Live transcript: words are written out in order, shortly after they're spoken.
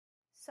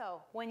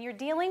So when you're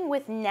dealing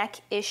with neck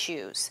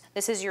issues,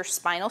 this is your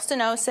spinal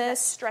stenosis,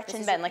 stretch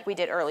and bend like we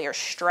did earlier.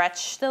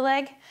 Stretch the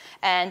leg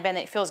and bend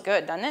it. It feels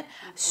good, doesn't it?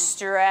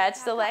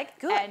 Stretch the leg,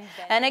 good.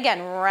 And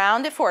again,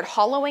 round it forward,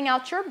 hollowing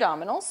out your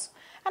abdominals.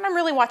 And I'm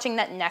really watching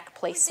that neck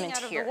placement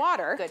here.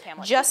 Water, good,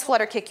 Pamela. Just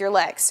flutter kick your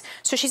legs.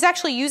 So she's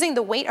actually using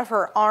the weight of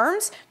her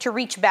arms to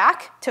reach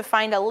back to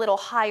find a little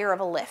higher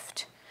of a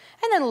lift.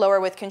 And then lower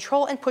with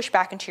control and push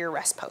back into your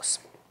rest pose.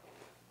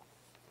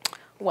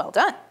 Well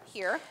done.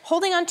 Here,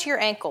 holding onto your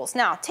ankles.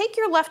 Now, take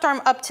your left arm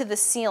up to the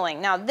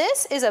ceiling. Now,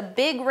 this is a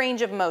big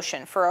range of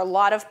motion for a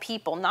lot of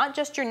people, not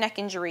just your neck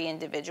injury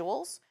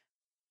individuals.